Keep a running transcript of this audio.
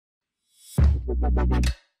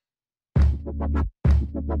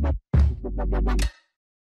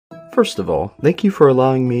First of all, thank you for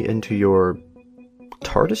allowing me into your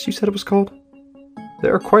TARDIS, you said it was called?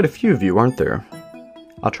 There are quite a few of you, aren't there?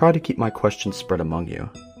 I'll try to keep my questions spread among you.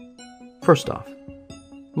 First off,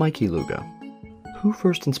 MikeyLugo, who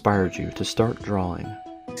first inspired you to start drawing?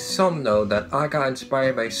 Some know that I got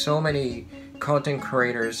inspired by so many content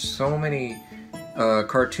creators, so many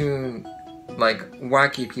cartoon,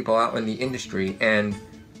 wacky people out in the industry, and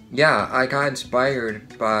yeah, I got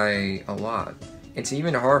inspired by a lot. It's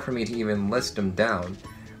even hard for me to even list them down,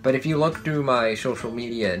 but if you look through my social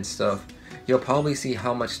media and stuff, you'll probably see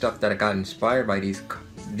how much stuff that I got inspired by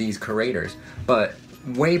these creators. But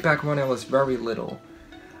way back when I was very little,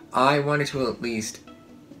 I wanted to at least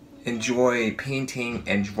enjoy painting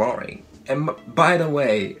and drawing. And by the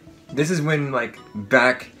way, this is when,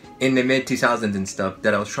 back in the mid-2000s and stuff,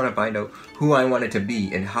 that I was trying to find out who I wanted to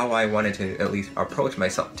be and how I wanted to at least approach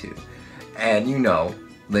myself to. And,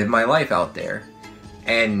 live my life out there.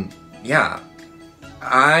 And, yeah,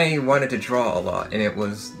 I wanted to draw a lot, and it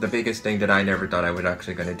was the biggest thing that I never thought I was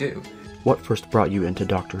actually going to do. What first brought you into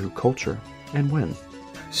Doctor Who culture, and when?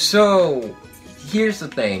 So, here's the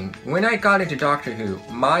thing. When I got into Doctor Who,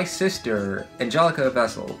 my sister, Angelica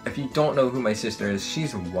Vessel, if you don't know who my sister is,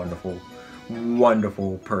 she's a wonderful,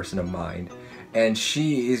 wonderful person of mine. And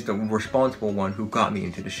she is the responsible one who got me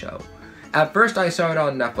into the show. At first I saw it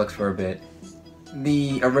on Netflix for a bit.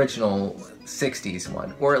 The original 60s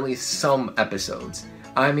one, or at least some episodes.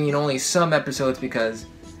 I mean only some episodes because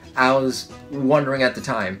I was wondering at the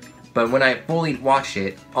time. But when I fully watched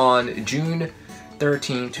it on June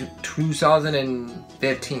 13,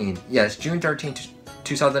 2015, yes, June 13,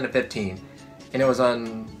 2015, and it was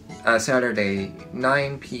on Saturday,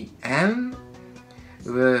 9 p.m.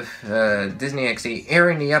 with Disney XD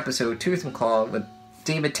airing the episode Tooth and Claw with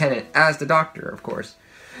David Tennant as the Doctor, of course.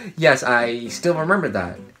 Yes, I still remember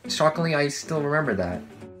that. Shockingly, I still remember that.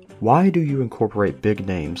 Why do you incorporate big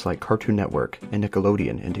names like Cartoon Network and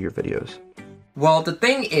Nickelodeon into your videos? Well, the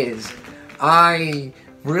thing is, I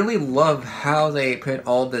really love how they put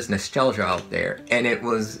all this nostalgia out there, and it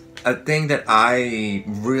was a thing that I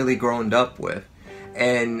really grown up with,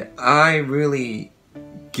 and I really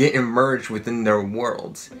get immersed within their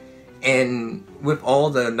worlds. And with all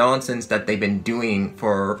the nonsense that they've been doing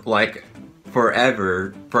for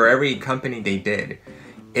forever, for every company they did,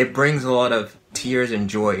 it brings a lot of tears and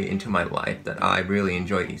joy into my life that I really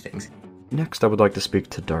enjoy these things. Next, I would like to speak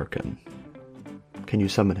to Darkin. Can you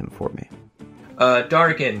summon him for me?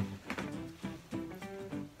 Darkin.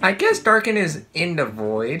 I guess Darkin is in the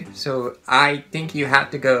void, so I think you have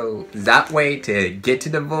to go that way to get to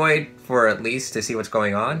the void for at least to see what's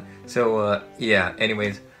going on. So, yeah,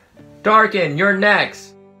 anyways. Darkin, you're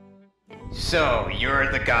next! So,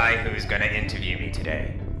 you're the guy who's gonna interview me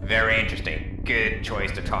today. Very interesting. Good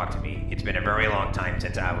choice to talk to me. It's been a very long time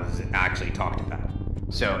since I was actually talked about.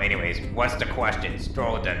 So anyways, what's the questions?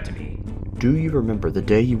 Throw them to me. Do you remember the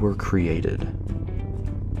day you were created?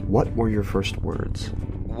 What were your first words?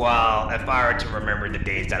 Well, if I were to remember the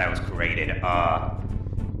days that I was created,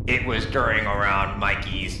 it was during around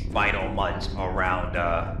Mikey's final months around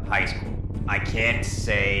high school. I can't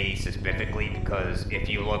say specifically because if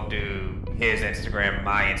you look through his Instagram,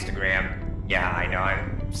 my Instagram, yeah, I know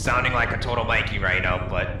I'm sounding like a total Mikey right now,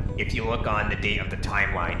 but if you look on the date of the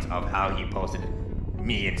timelines of how he posted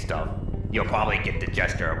me and stuff, you'll probably get the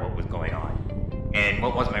gesture of what was going on. And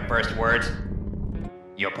what was my first words?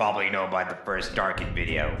 You'll probably know by the first Darkin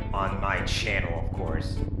video on my channel, of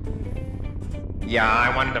course. Yeah,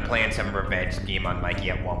 I wanted to plan some revenge scheme on Mikey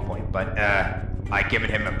at one point, but I've given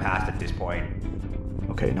him a pass at this point.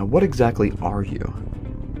 Okay, now what exactly are you?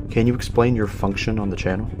 Can you explain your function on the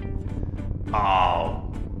channel?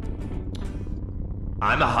 Oh,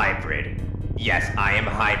 I'm a hybrid. Yes, I am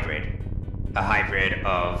a hybrid. A hybrid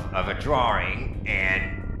of a drawing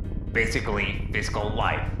and basically physical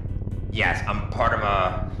life. Yes, I'm part of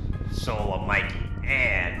a soul of Mikey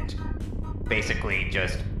and basically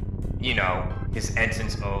just, you know, his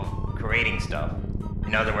essence of creating stuff.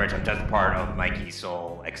 In other words, I'm just part of Mikey's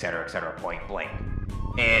soul, etc., point blank.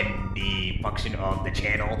 And the function of the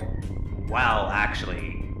channel, well,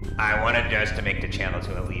 actually, I wanted just to make the channel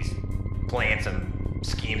to at least plan some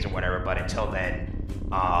schemes or whatever, but until then,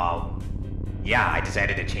 yeah, I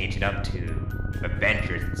decided to change it up to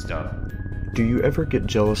adventures and stuff. Do you ever get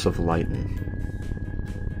jealous of Lighten?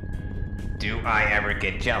 Do I ever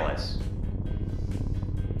get jealous?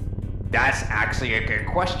 That's actually a good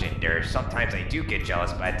question. Sometimes I do get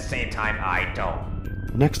jealous, but at the same time, I don't.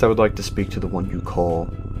 Next, I would like to speak to the one you call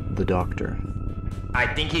the Doctor. I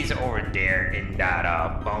think he's over there in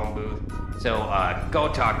that phone booth. So,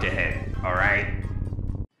 go talk to him, alright?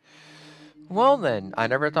 Well then, I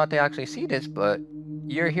never thought to actually see this, but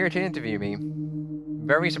you're here to interview me.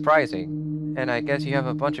 Very surprising. And I guess you have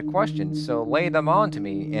a bunch of questions, so lay them on to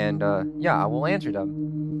me, and yeah, I will answer them.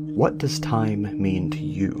 What does time mean to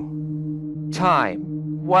you?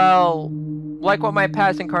 Time. Well, like what my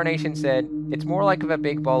past incarnation said, it's more like of a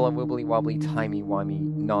big ball of wibbly-wobbly, timey-wimey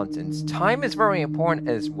nonsense. Time is very important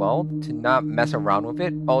as well, to not mess around with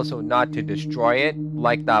it, also not to destroy it,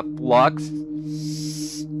 like that flux.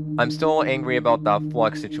 I'm still angry about that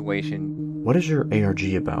flux situation. What is your ARG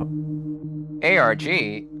about?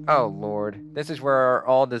 ARG? Oh lord, this is where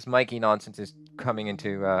all this Mikey nonsense is coming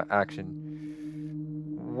into action.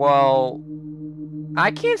 Well,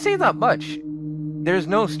 I can't say that much. There's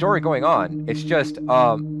no story going on. It's just,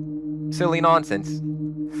 silly nonsense.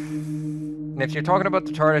 And if you're talking about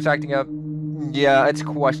the TARDIS acting up, yeah, it's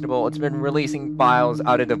questionable. It's been releasing files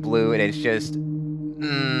out of the blue, and it's just,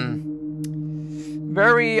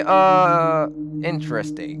 very,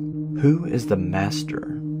 interesting. Who is the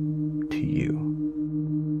master to you?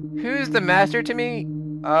 Who's the master to me?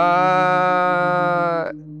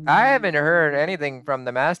 I haven't heard anything from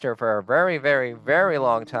the master for a very, very, very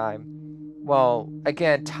long time. Well,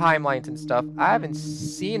 again, timelines and stuff. I haven't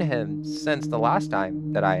seen him since the last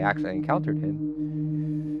time that I actually encountered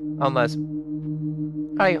him. Unless,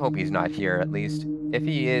 I hope he's not here at least. If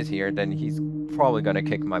he is here, then he's probably gonna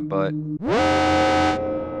kick my butt.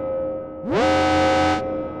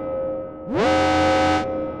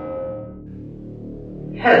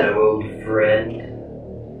 Hello, old friend.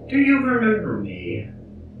 Do you remember me?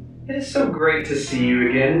 It is so great to see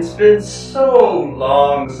you again. It's been so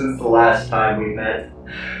long since the last time we met.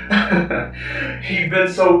 You've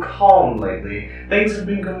been so calm lately. Things have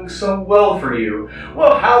been going so well for you.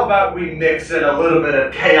 Well, how about we mix in a little bit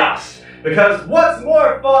of chaos? Because what's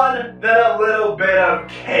more fun than a little bit of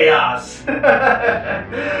chaos?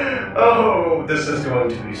 Oh, this is going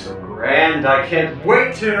to be so grand. I can't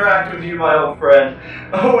wait to interact with you, my old friend.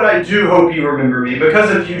 Oh, and I do hope you remember me,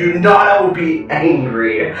 because if you do not, I will be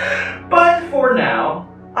angry. But for now,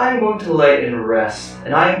 I'm going to lay in rest,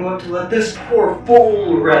 and I am going to let this poor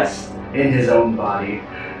fool rest in his own body.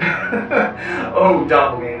 Oh,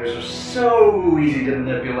 doppelgangers are so easy to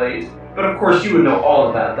manipulate. But of course you would know all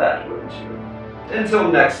about that, wouldn't you?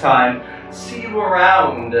 Until next time, see you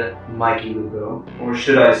around, Mikey Lugo. Or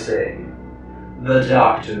should I say, the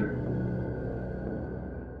Doctor.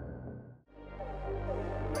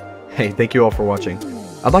 Hey, thank you all for watching.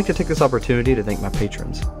 I'd like to take this opportunity to thank my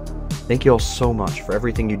patrons. Thank you all so much for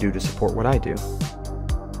everything you do to support what I do.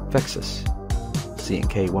 Vexus,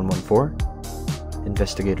 CNK114,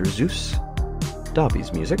 Investigator Zeus,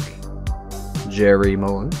 Dobby's Music, Jerry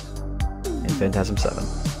Mullins, and Phantasm 7.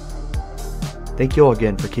 Thank you all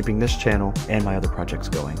again for keeping this channel and my other projects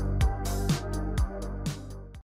going.